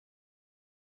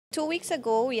2 weeks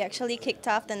ago, we actually kicked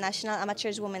off the National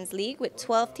Amateurs Women's League with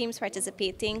 12 teams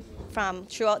participating from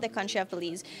throughout the country of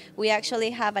Belize. We actually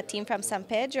have a team from San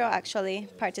Pedro actually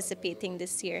participating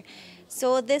this year.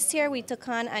 So this year we took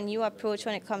on a new approach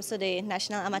when it comes to the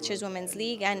National Amateurs Women's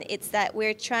League, and it's that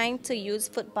we're trying to use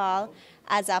football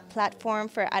as a platform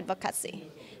for advocacy.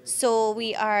 So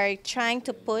we are trying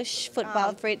to push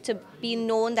football for it to be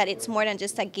known that it's more than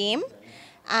just a game,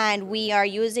 and we are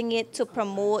using it to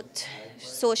promote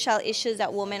social issues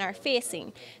that women are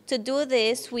facing. To do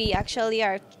this, we actually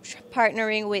are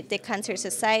partnering with the Cancer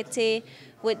Society,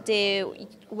 with the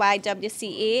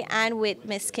YWCA, and with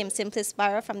Ms. Kim Simplis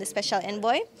Barrow from the Special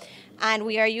Envoy. And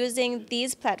we are using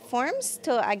these platforms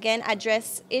to, again,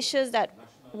 address issues that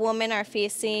women are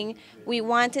facing. We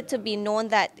want it to be known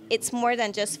that it's more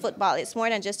than just football, it's more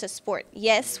than just a sport.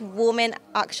 Yes, women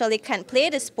actually can play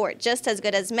the sport just as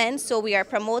good as men, so we are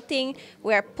promoting,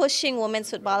 we are pushing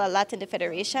women's football a lot in the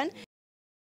Federation.